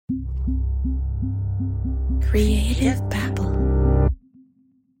Creative Babble.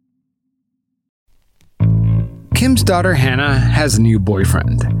 Kim's daughter Hannah has a new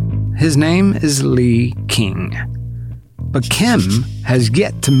boyfriend. His name is Lee King. But Kim has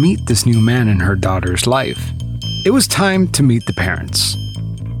yet to meet this new man in her daughter's life. It was time to meet the parents.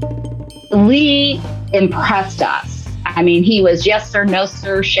 Lee impressed us. I mean, he was yes sir, no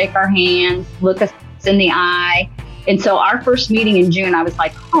sir, shake our hands, look us in the eye. And so our first meeting in June, I was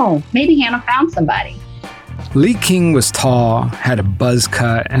like, oh, maybe Hannah found somebody. Lee King was tall, had a buzz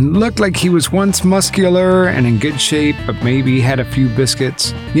cut, and looked like he was once muscular and in good shape, but maybe had a few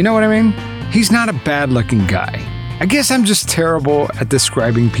biscuits. You know what I mean? He's not a bad-looking guy. I guess I'm just terrible at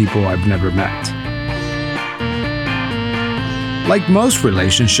describing people I've never met. Like most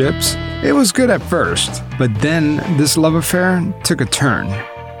relationships, it was good at first, but then this love affair took a turn.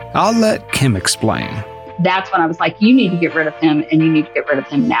 I'll let Kim explain. That's when I was like, you need to get rid of him, and you need to get rid of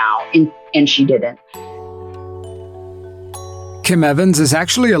him now. And she didn't. Kim Evans is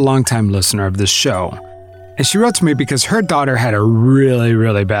actually a longtime listener of this show, and she wrote to me because her daughter had a really,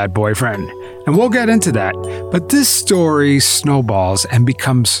 really bad boyfriend, and we'll get into that, but this story snowballs and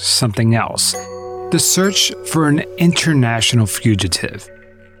becomes something else: the search for an international fugitive.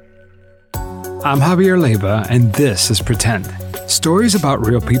 I'm Javier Leiva, and this is Pretend, stories about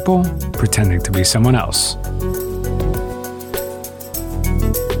real people pretending to be someone else.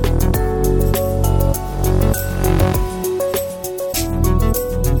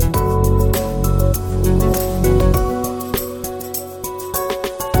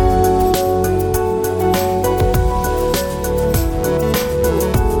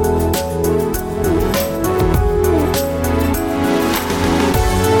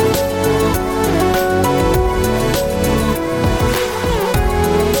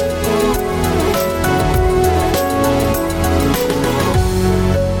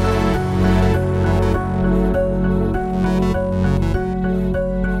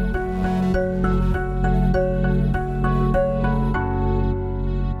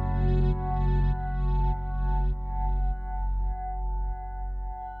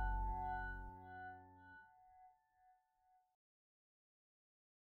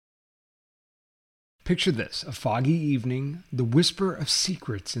 Picture this: a foggy evening, the whisper of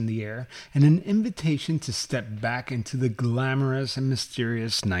secrets in the air, and an invitation to step back into the glamorous and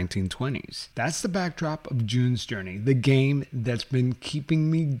mysterious 1920s. That's the backdrop of June's Journey, the game that's been keeping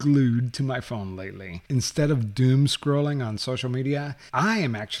me glued to my phone lately. Instead of doom scrolling on social media, I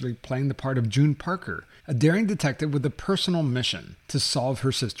am actually playing the part of June Parker, a daring detective with a personal mission to solve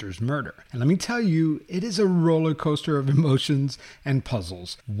her sister's murder. And let me tell you, it is a roller coaster of emotions and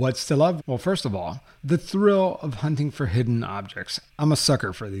puzzles. What's to love? Well, first of all, the thrill of hunting for hidden objects. I'm a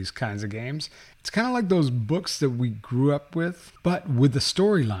sucker for these kinds of games. It's kind of like those books that we grew up with, but with a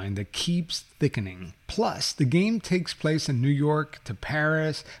storyline that keeps thickening. Plus, the game takes place in New York to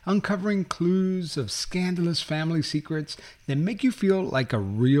Paris, uncovering clues of scandalous family secrets that make you feel like a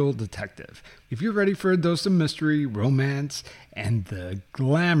real detective. If you're ready for a dose of mystery, romance, and the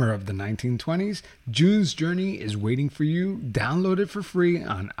glamour of the 1920s, June's Journey is waiting for you. Download it for free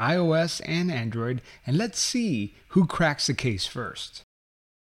on iOS and Android, and let's see who cracks the case first.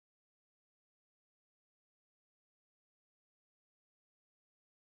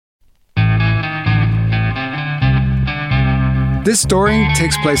 This story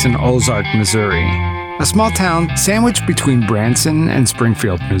takes place in Ozark, Missouri, a small town sandwiched between Branson and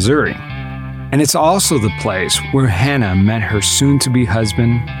Springfield, Missouri. And it's also the place where Hannah met her soon-to-be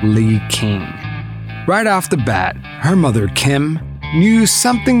husband, Lee King. Right off the bat, her mother, Kim, knew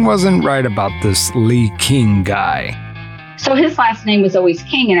something wasn't right about this Lee King guy. So his last name was always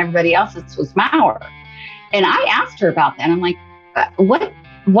King, and everybody else's was Maurer. And I asked her about that. I'm like, what?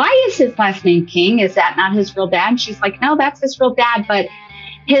 Why is his last name King? Is that not his real dad? And she's like, no, that's his real dad. But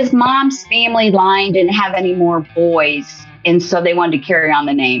his mom's family line didn't have any more boys. And so they wanted to carry on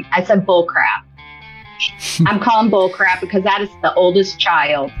the name. I said, bull crap. I'm calling bull crap because that is the oldest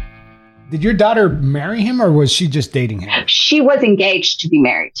child. Did your daughter marry him, or was she just dating him? She was engaged to be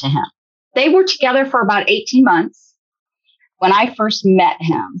married to him. They were together for about 18 months. When I first met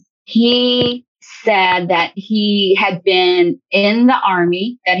him, he said that he had been in the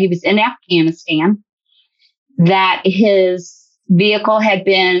army, that he was in Afghanistan, that his vehicle had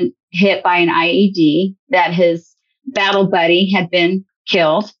been hit by an IED, that his battle buddy had been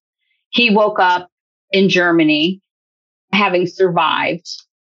killed. He woke up in Germany, having survived,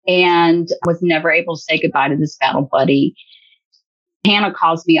 and was never able to say goodbye to this battle buddy. Hannah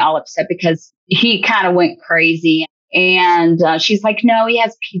calls me all upset because he kind of went crazy. And she's like, no, he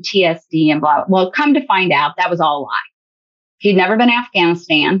has PTSD and blah. Well, come to find out, that was all a lie. He'd never been to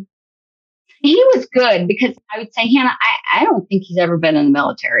Afghanistan. He was good because I would say, Hannah, I don't think he's ever been in the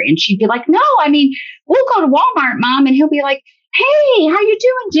military. And she'd be like, no, I mean, we'll go to Walmart, Mom. And he'll be like, hey, how you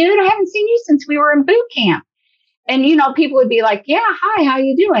doing, dude? I haven't seen you since we were in boot camp. And, people would be like, yeah, hi, how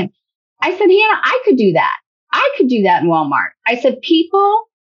you doing? I said, Hannah, I could do that. I could do that in Walmart. I said, people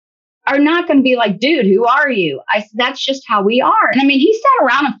are not going to be like, dude, who are you? I said, that's just how we are. And I mean, he sat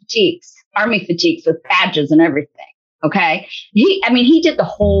around in fatigues, Army fatigues with badges and everything. Okay. He did the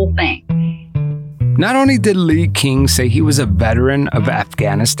whole thing. Not only did Lee King say he was a veteran of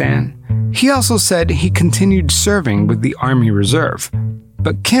Afghanistan, he also said he continued serving with the Army Reserve.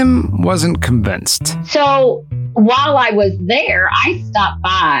 But Kim wasn't convinced. So while I was there, I stopped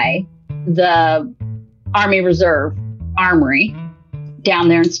by the Army Reserve Armory down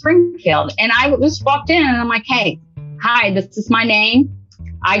there in Springfield. And I just walked in and I'm like, hey, hi, this is my name.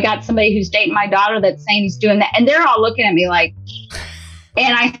 I got somebody who's dating my daughter that's saying he's doing that. And they're all looking at me like,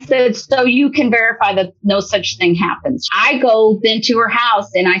 and I said, so you can verify that no such thing happens. I go then to her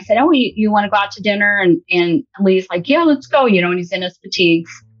house and I said, oh, you want to go out to dinner? And Lee's like, yeah, let's go, and he's in his fatigues.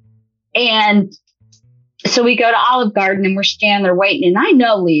 And so we go to Olive Garden and we're standing there waiting. And I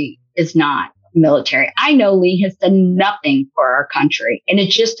know Lee is not military. I know Lee has done nothing for our country. And it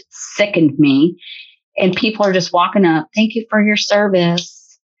just sickened me. And people are just walking up. Thank you for your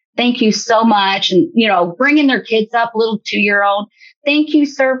service. Thank you so much. And, bringing their kids up, little 2-year-old. Thank you,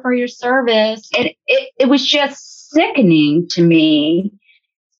 sir, for your service. And it was just sickening to me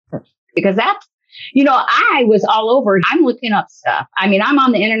because that's, I was all over. I'm looking up stuff. I mean, I'm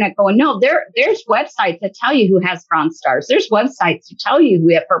on the internet going, no, there's websites that tell you who has Bronze Stars. There's websites that tell you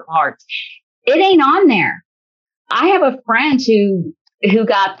who have Purple Hearts. It ain't on there. I have a friend who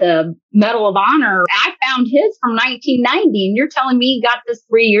got the Medal of Honor. I found his from 1990, and you're telling me he got this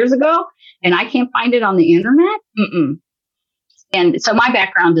 3 years ago, and I can't find it on the internet? Mm-mm. And so my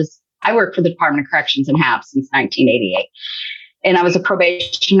background is I worked for the Department of Corrections and have since 1988. And I was a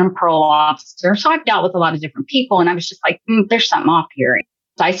probation and parole officer. So I've dealt with a lot of different people. And I was just like, there's something off here.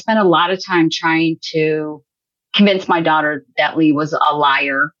 So I spent a lot of time trying to convince my daughter that Lee was a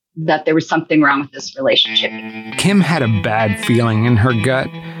liar, that there was something wrong with this relationship. Kim had a bad feeling in her gut.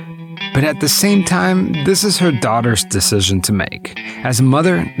 But at the same time, this is her daughter's decision to make. As a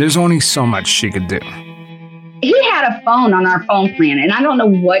mother, there's only so much she could do. He had a phone on our phone plan, and I don't know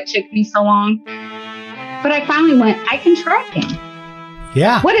what took me so long, but I finally went, I can track him.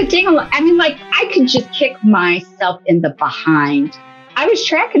 Yeah. What a ding. I could just kick myself in the behind. I was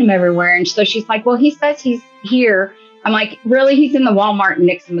tracking him everywhere. And so she's like, well, he says he's here. I'm like, really? He's in the Walmart in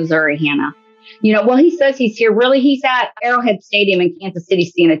Nixon, Missouri, Hannah. Well, he says he's here. Really? He's at Arrowhead Stadium in Kansas City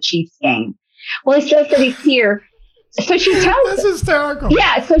seeing a Chiefs game. Well, he says that he's here. So she tells That's hysterical.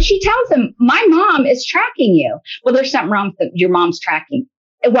 Yeah. So she tells him, my mom is tracking you. Well, there's something wrong with your mom's tracking.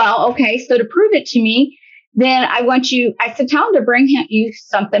 Well, okay. So to prove it to me, then I said, tell him to bring you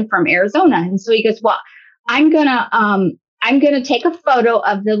something from Arizona. And so he goes, well, I'm going to take a photo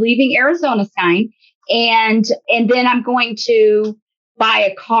of the leaving Arizona sign. And then I'm going to buy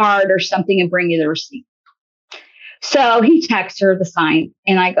a card or something and bring you the receipt. So he texts her the sign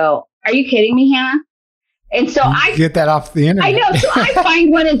and I go, are you kidding me, Hannah? And so I get that off the internet. I know. So I find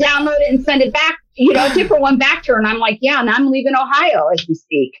one and download it and send it back, a different one back to her. And I'm like, yeah, and I'm leaving Ohio as we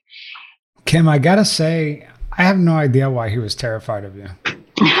speak. Kim, I got to say, I have no idea why he was terrified of you.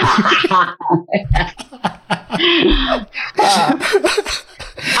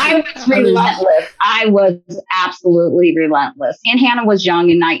 I was relentless. I was absolutely relentless. And Hannah was young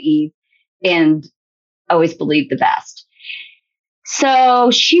and naive and always believed the best.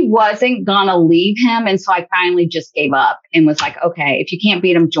 So she wasn't going to leave him. And so I finally just gave up and was like, okay, if you can't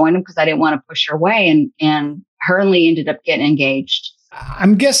beat him, join him, because I didn't want to push her away. And her and Lee ended up getting engaged.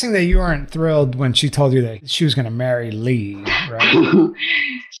 I'm guessing that you weren't thrilled when she told you that she was going to marry Lee, right?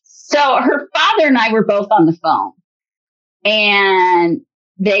 So her father and I were both on the phone and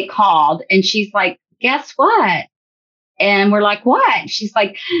they called and she's like, guess what? And we're like, what? She's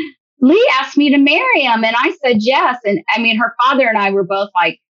like, Lee asked me to marry him. And I said, yes. And her father and I were both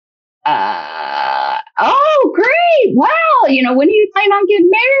like, oh, great. Well, when do you plan on getting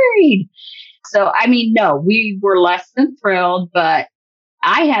married? So, no, we were less than thrilled, but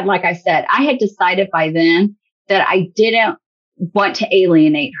like I said, I had decided by then that I didn't want to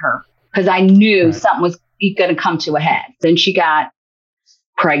alienate her because I knew something was going to come to a head. Then she got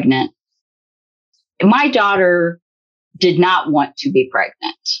pregnant. My daughter did not want to be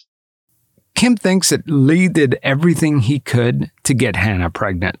pregnant. Kim thinks that Lee did everything he could to get Hannah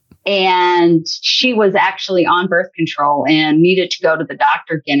pregnant. And she was actually on birth control and needed to go to the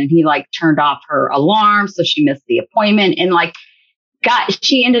doctor again. And he turned off her alarm. So she missed the appointment. And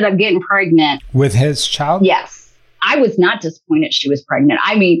She ended up getting pregnant. With his child? Yes. I was not disappointed she was pregnant.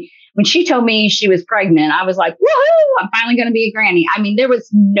 I mean, when she told me she was pregnant, I was like, woohoo, I'm finally going to be a granny. I mean, I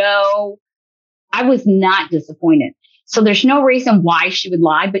was not disappointed. So there's no reason why she would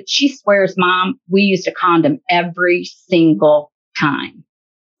lie, but she swears, Mom, we used a condom every single time.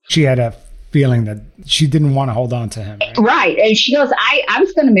 She had a feeling that she didn't want to hold on to him. Right. And she goes, I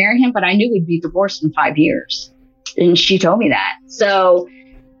was going to marry him, but I knew we'd be divorced in 5 years. And she told me that. So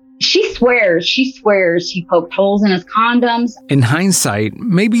she swears he poked holes in his condoms. In hindsight,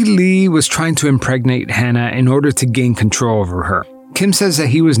 maybe Lee was trying to impregnate Hannah in order to gain control over her. Kim says that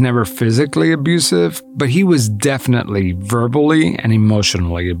he was never physically abusive, but he was definitely verbally and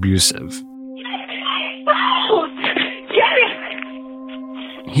emotionally abusive.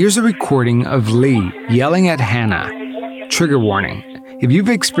 Here's a recording of Lee yelling at Hannah. Trigger warning. If you've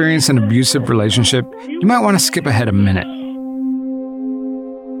experienced an abusive relationship, you might want to skip ahead a minute. Look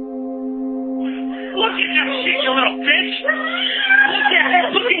at that shit, you little bitch!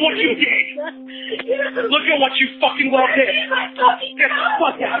 Look at what you did! Look at what you fucking well did! Get the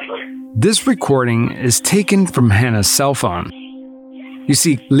fuck out of here! This recording is taken from Hannah's cell phone. You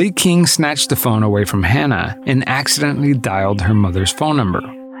see, Lee King snatched the phone away from Hannah and accidentally dialed her mother's phone number.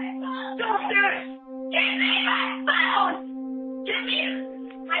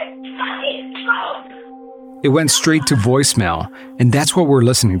 It went straight to voicemail, and that's what we're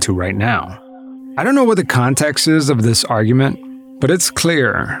listening to right now. I don't know what the context is of this argument, but it's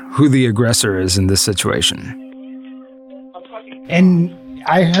clear who the aggressor is in this situation. And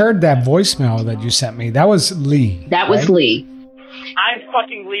I heard that voicemail that you sent me. That was Lee. That was Lee. I'm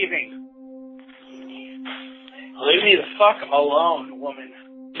fucking leaving. Leave me the fuck alone, woman.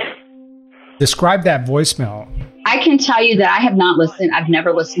 Describe that voicemail. I can tell you that I have not listened. I've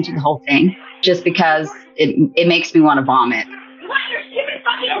never listened to the whole thing just because it makes me want to vomit. I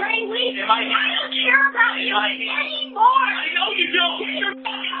don't care about you anymore. I know you don't. Get your fuck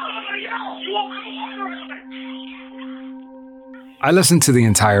out. I listened to the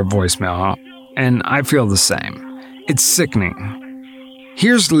entire voicemail, and I feel the same. It's sickening.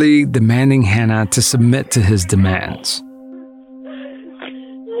 Here's Lee demanding Hannah to submit to his demands. I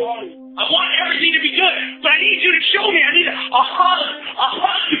want everything to be good, but I need you to show me. I need a hug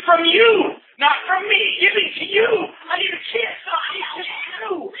from you, not from me. Give it to you. I need a kiss.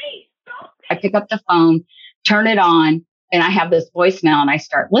 I pick up the phone, turn it on, and I have this voicemail and I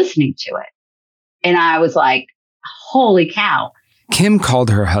start listening to it. And I was like, holy cow. Kim called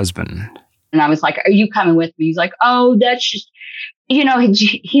her husband. And I was like, are you coming with me? He's like, oh, that's just,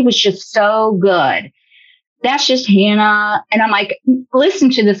 he was just so good. That's just Hannah. And I'm like, listen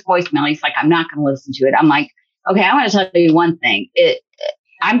to this voicemail. He's like, I'm not going to listen to it. I'm like, okay, I want to tell you one thing.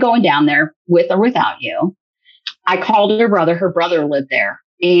 I'm going down there with or without you. I called her brother. Her brother lived there.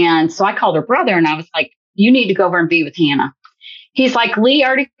 And so I called her brother and I was like, you need to go over and be with Hannah. He's like, Lee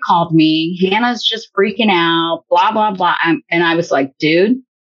already called me. Hannah's just freaking out, blah, blah, blah. And I was like, dude,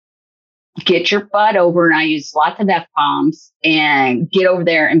 get your butt over. And I used lots of F-bombs and get over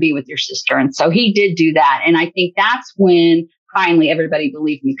there and be with your sister. And so he did do that. And I think that's when finally everybody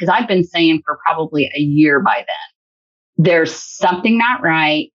believed me, because I've been saying for probably a year by then, there's something not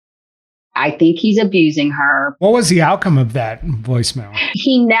right. I think he's abusing her. What was the outcome of that voicemail?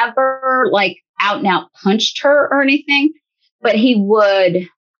 He never out and out punched her or anything, but he would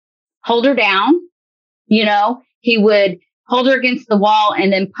hold her down. He would hold her against the wall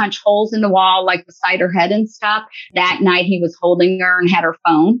and then punch holes in the wall, like beside her head and stuff. That night he was holding her and had her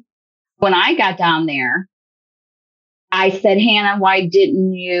phone. When I got down there, I said, Hannah, why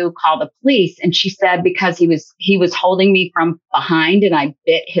didn't you call the police? And she said, because he was holding me from behind and I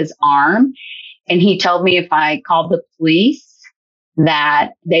bit his arm. And he told me if I called the police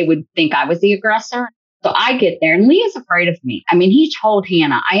that they would think I was the aggressor. So I get there and Lee is afraid of me. I mean, he told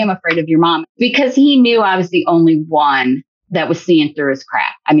Hannah, I am afraid of your mom, because he knew I was the only one that was seeing through his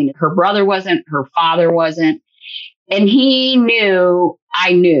crap. I mean, her brother wasn't, her father wasn't. And he knew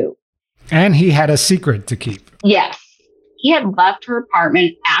I knew. And he had a secret to keep. Yes. He had left her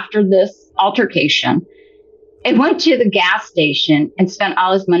apartment after this altercation and went to the gas station and spent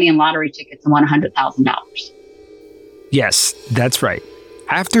all his money on lottery tickets and won $100,000. Yes, that's right.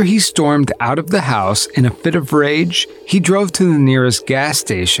 After he stormed out of the house in a fit of rage, he drove to the nearest gas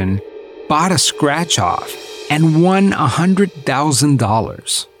station, bought a scratch-off, and won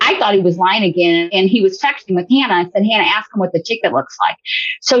 $100,000. I thought he was lying again, and he was texting with Hannah. I said, Hannah, ask him what the ticket looks like.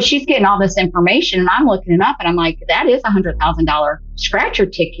 So she's getting all this information, and I'm looking it up, and I'm like, that is a $100,000 scratcher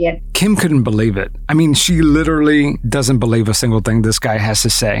ticket. Kim couldn't believe it. I mean, she literally doesn't believe a single thing this guy has to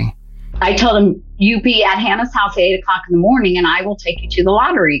say. I told him, you be at Hannah's house at 8:00 in the morning and I will take you to the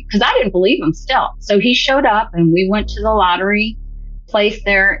lottery, because I didn't believe him still. So he showed up and we went to the lottery place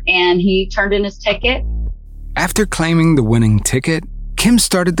there and he turned in his ticket. After claiming the winning ticket, Kim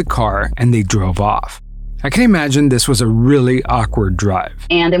started the car and they drove off. I can imagine this was a really awkward drive.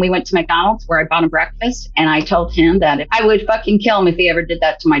 And then we went to McDonald's where I bought him breakfast. And I told him that I would fucking kill him if he ever did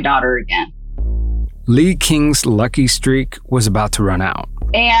that to my daughter again. Lee King's lucky streak was about to run out.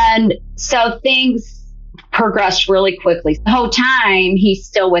 And so things progressed really quickly. The whole time he's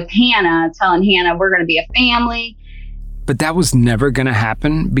still with Hannah, telling Hannah, we're going to be a family. But that was never going to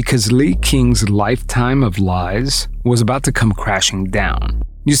happen because Lee King's lifetime of lies was about to come crashing down.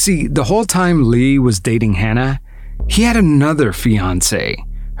 You see, the whole time Lee was dating Hannah, he had another fiancée.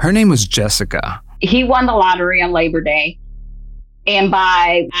 Her name was Jessica. He won the lottery on Labor Day. And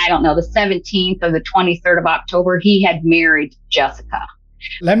by, I don't know, the 17th or the 23rd of October, he had married Jessica.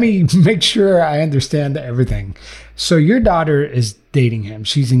 Let me make sure I understand everything. So your daughter is dating him.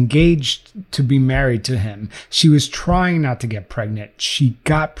 She's engaged to be married to him. She was trying not to get pregnant. She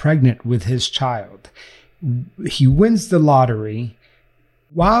got pregnant with his child. He wins the lottery.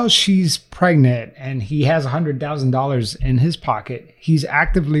 While she's pregnant and he has $100,000 in his pocket, he's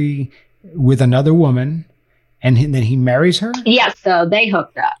actively with another woman, and then he marries her? Yeah, so they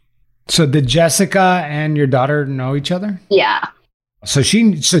hooked up. So did Jessica and your daughter know each other? Yeah. So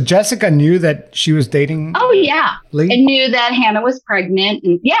Jessica knew that she was dating Oh, yeah. Lee? And knew that Hannah was pregnant.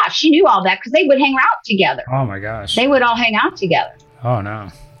 And yeah, she knew all that because they would hang out together. Oh, my gosh. They would all hang out together. Oh, no.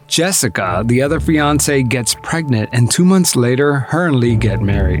 Jessica, the other fiancée, gets pregnant, and 2 months later, her and Lee get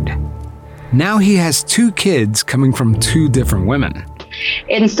married. Now he has 2 kids coming from 2 different women.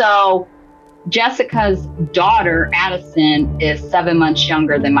 And so Jessica's daughter, Addison, is 7 months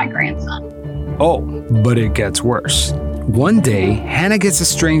younger than my grandson. Oh, but it gets worse. One day, Hannah gets a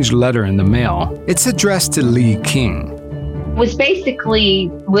strange letter in the mail. It's addressed to Lee King. It was basically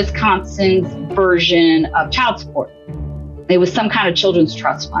Wisconsin's version of child support. It was some kind of children's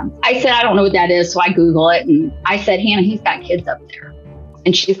trust fund. I said, I don't know what that is. So I Google it. And I said, Hannah, he's got kids up there.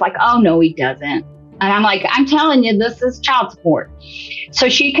 And she's like, oh, no, he doesn't. And I'm like, I'm telling you, this is child support. So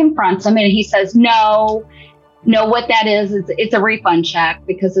she confronts him and he says, no, what that is it's a refund check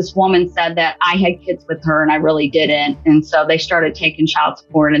because this woman said that I had kids with her and I really didn't. And so they started taking child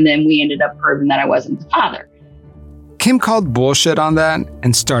support and then we ended up proving that I wasn't the father. Kim called bullshit on that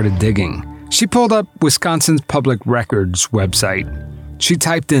and started digging. She pulled up Wisconsin's public records website. She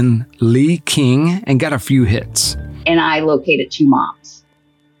typed in Lee King and got a few hits. And I located 2 moms.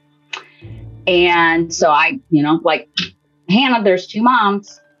 And so I, like, Hannah, there's 2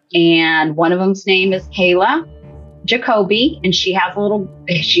 moms. And one of them's name is Kayla Jacoby. And she has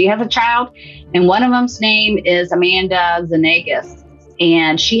a child. And one of them's name is Amanda Zanegas.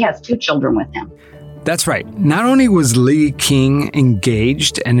 And she has 2 children with him. That's right. Not only was Lee King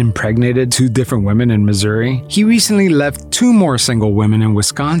engaged and impregnated 2 different women in Missouri, he recently left 2 more single women in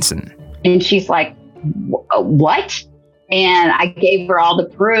Wisconsin. And she's like, what? And I gave her all the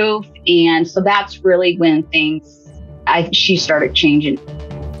proof. And so that's really when she started changing.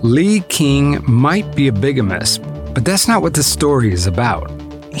 Lee King might be a bigamist, but that's not what the story is about.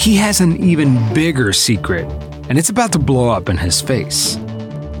 He has an even bigger secret, and it's about to blow up in his face.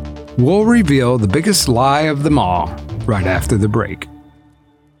 We'll reveal the biggest lie of them all right after the break.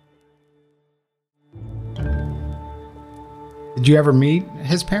 Did you ever meet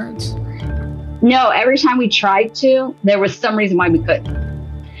his parents? No, every time we tried to, there was some reason why we couldn't.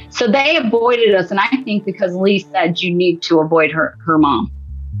 So they avoided us, and I think because Lee said you need to avoid her mom.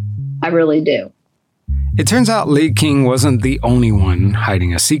 I really do. It turns out Lee King wasn't the only one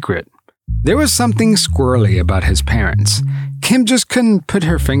hiding a secret. There was something squirrely about his parents. Kim just couldn't put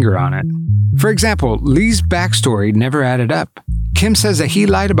her finger on it. For example, Lee's backstory never added up. Kim says that he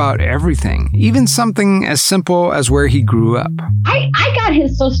lied about everything, even something as simple as where he grew up. I got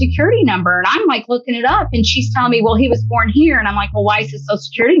his social security number and I'm like looking it up and she's telling me, well, he was born here. And I'm like, well, why is his social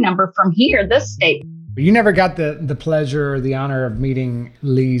security number from here, this state? You never got the pleasure or the honor of meeting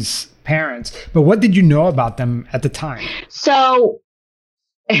Lee's parents, but what did you know about them at the time? So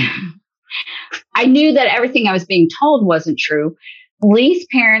I knew that everything I was being told wasn't true. Lee's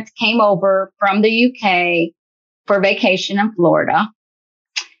parents came over from the UK for vacation in Florida.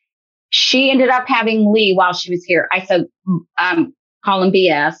 She ended up having Lee while she was here. I said, I'm calling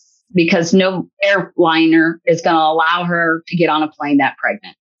BS because no airliner is going to allow her to get on a plane that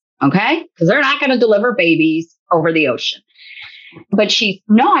pregnant. Okay? Because they're not going to deliver babies over the ocean. But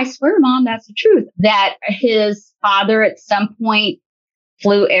I swear, Mom, that's the truth. That his father at some point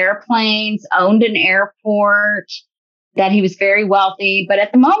flew airplanes, owned an airport, that he was very wealthy. But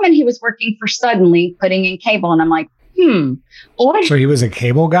at the moment, he was working for Suddenly, putting in cable. And I'm like, So he was a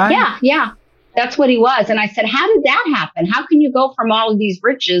cable guy? Yeah. That's what he was. And I said, how did that happen? How can you go from all of these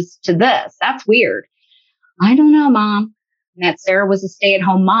riches to this? That's weird. I don't know, Mom. And that Sarah was a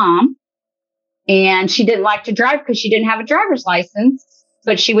stay-at-home mom. And she didn't like to drive because she didn't have a driver's license.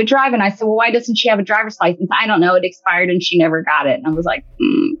 But she would drive. And I said, well, why doesn't she have a driver's license? I don't know. It expired and she never got it. And I was like,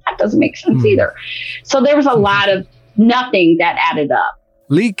 that doesn't make sense either. So there was a lot of nothing that added up.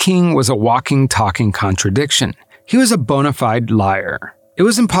 Lee King was a walking, talking contradiction. He was a bona fide liar. It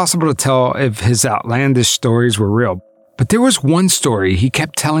was impossible to tell if his outlandish stories were real. But there was one story he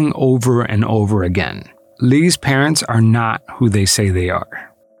kept telling over and over again. Lee's parents are not who they say they are.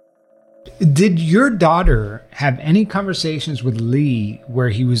 Did your daughter have any conversations with Lee where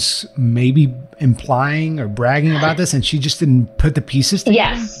he was maybe implying or bragging about this and she just didn't put the pieces together?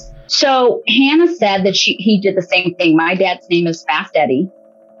 Yes. So Hannah said that he did the same thing. My dad's name is Fast Eddie,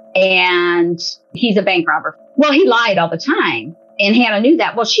 and he's a bank robber. Well, he lied all the time, and Hannah knew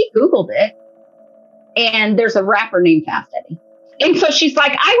that. Well, she Googled it, and there's a rapper named Fast Eddie. And so she's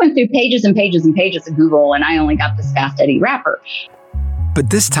like, I went through pages and pages and pages of Google, and I only got this Fast Eddie rapper. But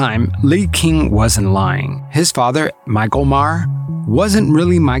this time, Lee King wasn't lying. His father, Michael Marr, wasn't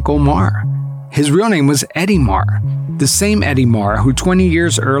really Michael Marr. His real name was Eddie Marr, the same Eddie Marr who 20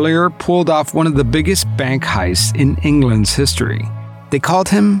 years earlier pulled off one of the biggest bank heists in England's history. They called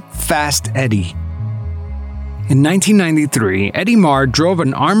him Fast Eddie. In 1993, Eddie Marr drove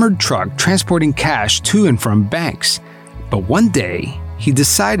an armored truck transporting cash to and from banks. But one day, he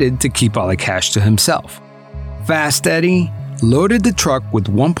decided to keep all the cash to himself. Fast Eddie loaded the truck with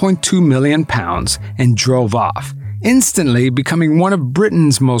 1.2 million pounds and drove off, instantly becoming one of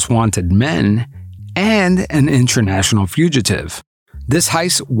Britain's most wanted men and an international fugitive. This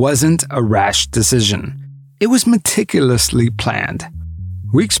heist wasn't a rash decision. It was meticulously planned.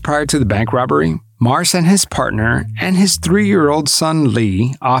 Weeks prior to the bank robbery, Marr sent his partner and his 3-year-old son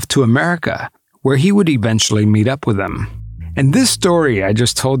Lee off to America, where he would eventually meet up with them. And this story I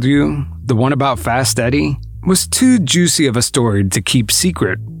just told you, the one about Fast Eddie, was too juicy of a story to keep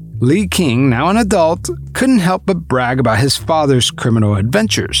secret. Lee King, now an adult, couldn't help but brag about his father's criminal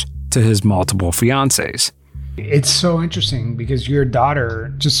adventures to his multiple fiancées. It's so interesting because your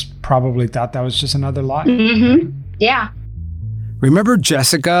daughter just probably thought that was just another lie. Mm-hmm. Yeah. Remember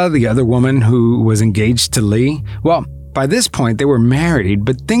Jessica, the other woman who was engaged to Lee? Well, by this point they were married,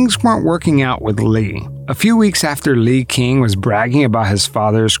 but things weren't working out with Lee. A few weeks after Lee King was bragging about his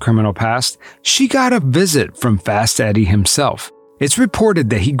father's criminal past, she got a visit from Fast Eddie himself. It's reported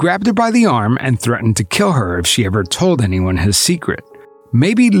that he grabbed her by the arm and threatened to kill her if she ever told anyone his secret.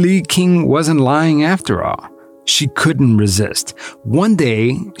 Maybe Lee King wasn't lying after all. She couldn't resist. One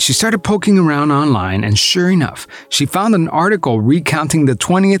day, she started poking around online, and sure enough, she found an article recounting the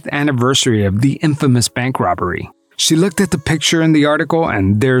 20th anniversary of the infamous bank robbery. She looked at the picture in the article,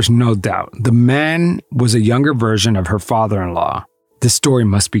 and there's no doubt. The man was a younger version of her father-in-law. This story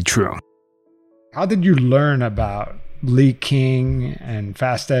must be true. How did you learn about Lee King and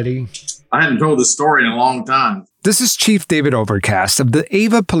Fast Eddie? I hadn't told this story in a long time. This is Chief David Overcast of the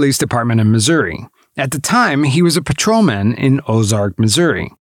Ava Police Department in Missouri. At the time, he was a patrolman in Ozark,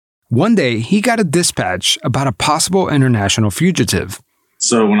 Missouri. One day, he got a dispatch about a possible international fugitive.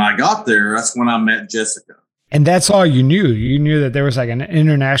 So when I got there, that's when I met Jessica. And that's all you knew? You knew that there was like an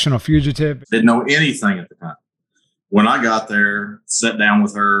international fugitive? Didn't know anything at the time. When I got there, sat down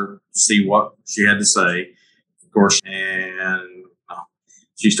with her to see what she had to say, of course, and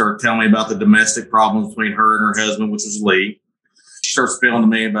she started telling me about the domestic problems between her and her husband, which was Lee. She starts spilling to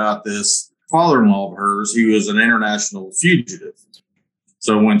me about this father-in-law of hers who is an international fugitive.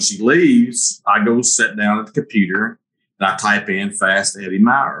 So when she leaves, I go sit down at the computer and I type in Fast Eddie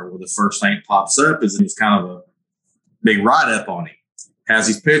Maurer. Well, the first thing that pops up is it's kind of a big write-up on him. Has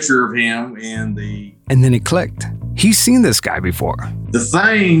his picture of him in the... And then it clicked. He's seen this guy before. The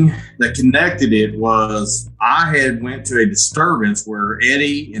thing that connected it was I had went to a disturbance where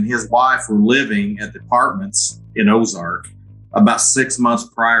Eddie and his wife were living at the apartments in Ozark about 6 months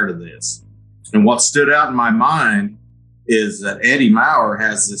prior to this. And what stood out in my mind is that Eddie Maurer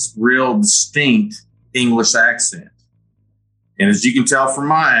has this real distinct English accent. And as you can tell from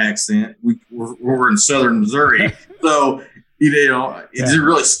my accent, we're in southern Missouri. So, it just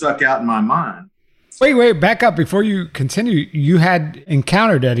really stuck out in my mind. Wait, back up. Before you continue, you had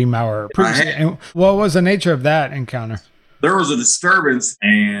encountered Eddie Maurer previously. And what was the nature of that encounter? There was a disturbance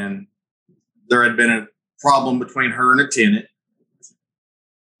and there had been a problem between her and a tenant.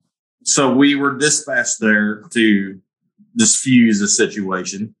 So we were dispatched there to diffuse the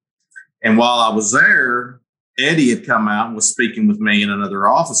situation. And while I was there, Eddie had come out and was speaking with me and another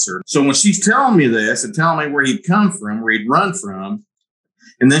officer. So when she's telling me this and telling me where he'd come from, where he'd run from,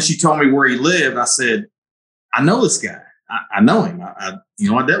 and then she told me where he lived, I said, I know this guy. I know him. I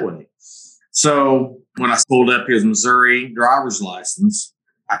dealt with him. So when I pulled up his Missouri driver's license,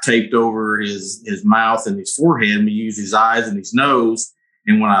 I taped over his mouth and his forehead, and we used his eyes and his nose.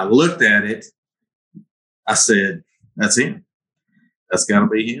 And when I looked at it, I said, that's him. That's got to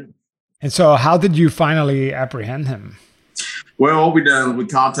be him. And so how did you finally apprehend him? Well, what we done, we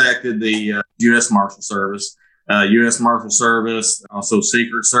contacted the U.S. Marshal Service, also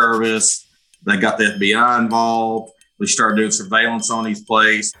Secret Service. They got the FBI involved. We started doing surveillance on his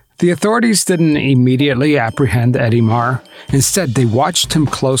place. The authorities didn't immediately apprehend Eddie Marr. Instead, they watched him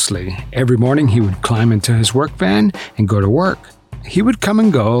closely. Every morning, he would climb into his work van and go to work. He would come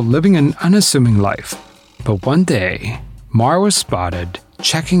and go, living an unassuming life. But one day, Marr was spotted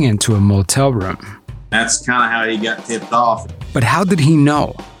checking into a motel room. That's kind of how he got tipped off. But how did he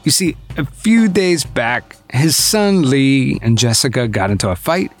know? You see, a few days back, his son Lee and Jessica got into a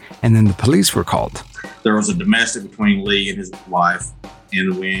fight, and then the police were called. There was a domestic between Lee and his wife.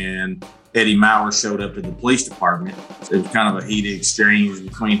 And when Eddie Maurer showed up at the police department, it was kind of a heated exchange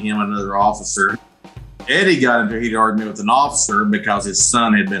between him and another officer. Eddie got into a heated argument with an officer because his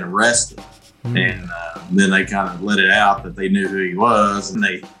son had been arrested. And then they kind of let it out that they knew who he was, and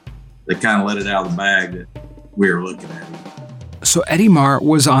they kind of let it out of the bag that we were looking at him. So Eddie Marr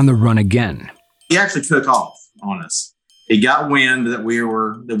was on the run again. He actually took off on us. He got wind that we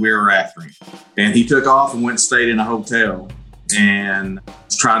were after him, and he took off and went and stayed in a hotel and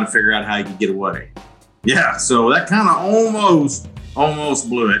was trying to figure out how he could get away. Yeah, so that kind of almost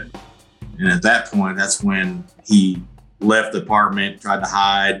blew it. And at that point, that's when he left the apartment, tried to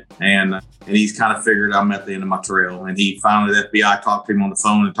hide, and he's kind of figured I'm at the end of my trail. And he finally, the FBI talked to him on the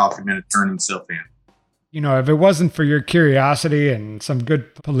phone and talked him into turning himself in. You know, if it wasn't for your curiosity and some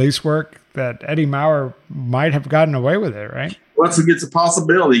good police work, that Eddie Maurer might have gotten away with it, right? Well, it's a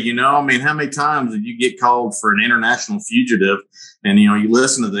possibility, you know. I mean, how many times did you get called for an international fugitive? And, you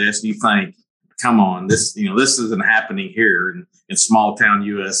listen to this and you think, come on, this isn't happening here in small town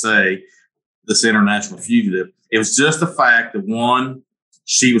USA, this international fugitive. It was just the fact that, one,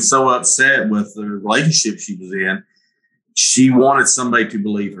 she was so upset with the relationship she was in. She wanted somebody to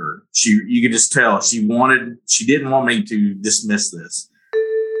believe her. You could just tell she didn't want me to dismiss this.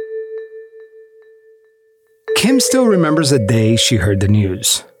 Kim still remembers the day she heard the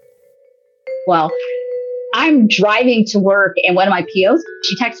news. Well, I'm driving to work, and one of my POs,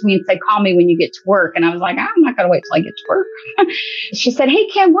 she texted me and said, call me when you get to work. And I was like, I'm not going to wait till I get to work. She said, hey,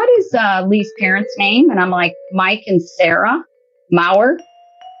 Kim, what is Lee's parents' name? And I'm like, Mike and Sarah Maurer.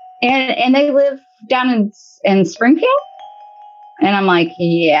 And they live down in Springfield? And I'm like,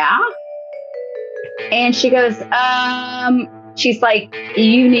 yeah. And she goes, she's like,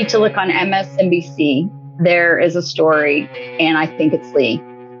 you need to look on MSNBC. There is a story, and I think it's Lee.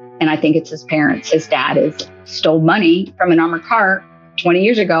 And I think it's his parents. His dad stole money from an armored car 20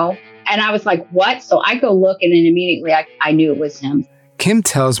 years ago. And I was like, what? So I go look, and then immediately I knew it was him. Kim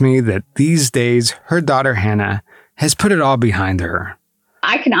tells me that these days, her daughter Hannah has put it all behind her.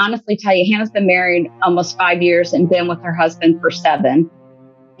 I can honestly tell you, Hannah's been married almost 5 years and been with her husband for 7.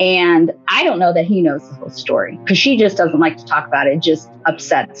 And I don't know that he knows the whole story because she just doesn't like to talk about it. It just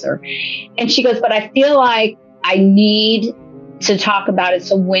upsets her. And she goes, but I feel like I need to talk about it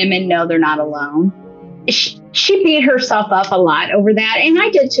so women know they're not alone. She beat herself up a lot over that. And I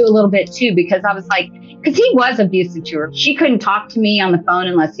did too, a little bit too, because I was like, because he was abusive to her. She couldn't talk to me on the phone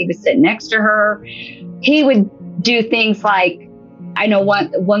unless he was sitting next to her. He would do things like, I know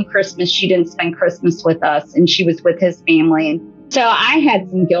one Christmas, she didn't spend Christmas with us and she was with his family. And so I had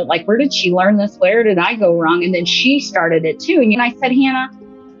some guilt, like, where did she learn this? Where did I go wrong? And then she started it too. And I said, Hannah,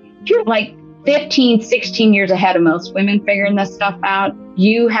 you're like 15, 16 years ahead of most women figuring this stuff out.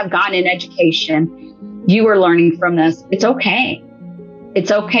 You have gotten an education. You are learning from this. It's okay.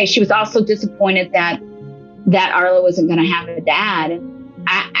 It's okay. She was also disappointed that Arlo wasn't going to have a dad. And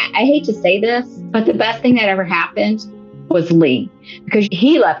I hate to say this, but the best thing that ever happened was Lee, because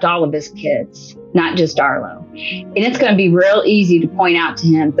he left all of his kids, not just Arlo. And it's going to be real easy to point out to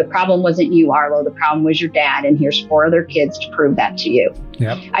him, the problem wasn't you, Arlo, the problem was your dad, and here's 4 other kids to prove that to you.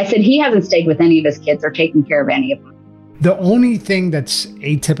 Yep. I said, he hasn't stayed with any of his kids or taken care of any of them. The only thing that's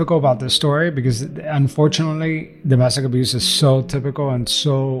atypical about this story, because unfortunately domestic abuse is so typical and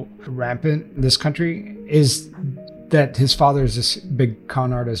so rampant in this country, is that his father is this big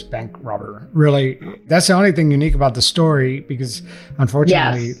con artist, bank robber. Really, that's the only thing unique about the story, because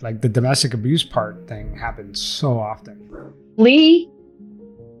unfortunately, yes, like the domestic abuse part thing happens so often. Lee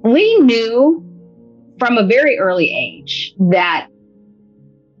knew from a very early age that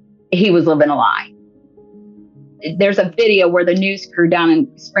he was living a lie. There's a video where the news crew down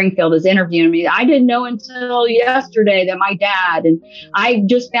in Springfield is interviewing me. I didn't know until yesterday that my dad, and I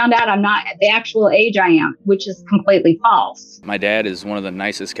just found out I'm not the actual age I am, which is completely false. My dad is one of the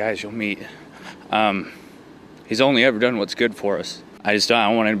nicest guys you'll meet. He's only ever done what's good for us. I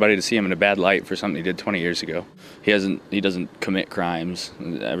don't want anybody to see him in a bad light for something he did 20 years ago. He doesn't commit crimes.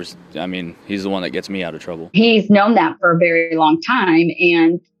 I mean, he's the one that gets me out of trouble. He's known that for a very long time.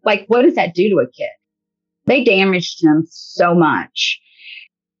 And like, what does that do to a kid? They damaged him so much.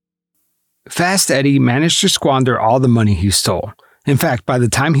 Fast Eddie managed to squander all the money he stole. In fact, by the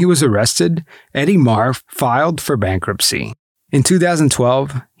time he was arrested, Eddie Marr filed for bankruptcy. In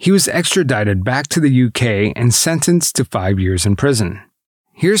 2012, he was extradited back to the UK and sentenced to 5 years in prison.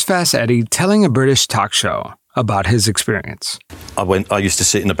 Here's Fast Eddie telling a British talk show about his experience. I used to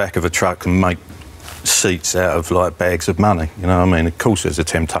sit in the back of a truck and make seats out of like bags of money, you know what I mean? Of course there's a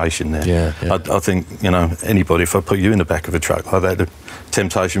temptation there. Yeah. I think, you know, anybody, if I put you in the back of a truck like that, the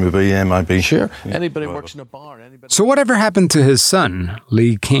temptation would be, yeah, maybe. Sure. Yeah. Anybody works in a bar. So whatever happened to his son,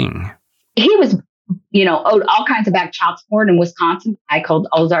 Lee King? He was, you know, owed all kinds of back child support in Wisconsin. I called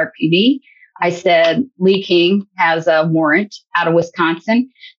Ozark PD. I said, Lee King has a warrant out of Wisconsin.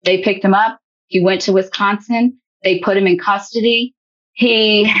 They picked him up. He went to Wisconsin. They put him in custody.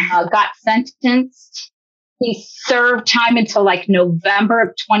 He got sentenced. He served time until like November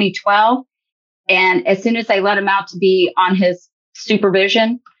of 2012. And as soon as they let him out to be on his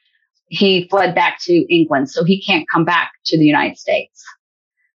supervision, he fled back to England. So he can't come back to the United States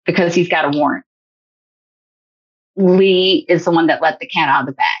because he's got a warrant. Lee is the one that let the cat out of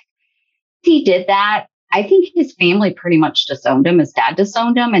the bag. He did that. I think his family pretty much disowned him. His dad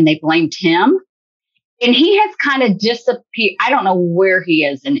disowned him and they blamed him. And he has kind of disappeared. I don't know where he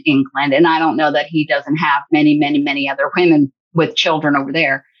is in England. And I don't know that he doesn't have many, many, many other women with children over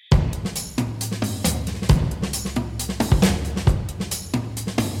there.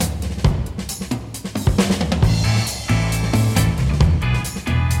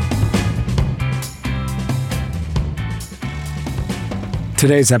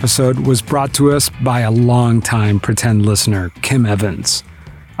 Today's episode was brought to us by a longtime Pretend listener, Kim Evans.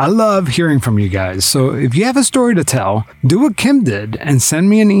 I love hearing from you guys, so if you have a story to tell, do what Kim did and send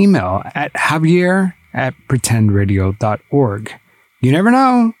me an email at javier@pretendradio.org. You never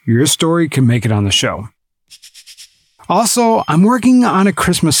know, your story can make it on the show. Also, I'm working on a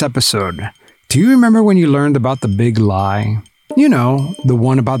Christmas episode. Do you remember when you learned about the big lie? You know, the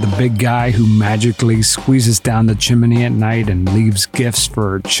one about the big guy who magically squeezes down the chimney at night and leaves gifts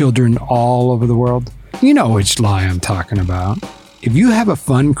for children all over the world? You know which lie I'm talking about. If you have a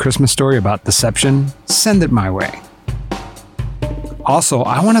fun Christmas story about deception, send it my way. Also,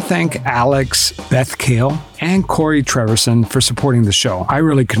 I want to thank Alex, Beth Kale, and Corey Treverson for supporting the show. I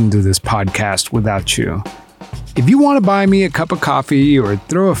really couldn't do this podcast without you. If you want to buy me a cup of coffee or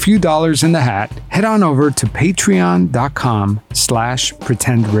throw a few dollars in the hat, head on over to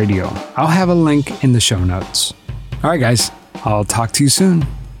patreon.com/pretendradio. I'll have a link in the show notes. All right, guys, I'll talk to you soon.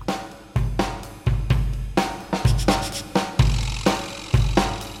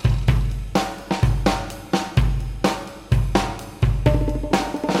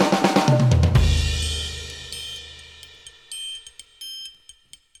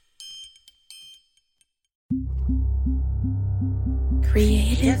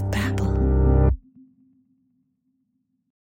 Creative Babble.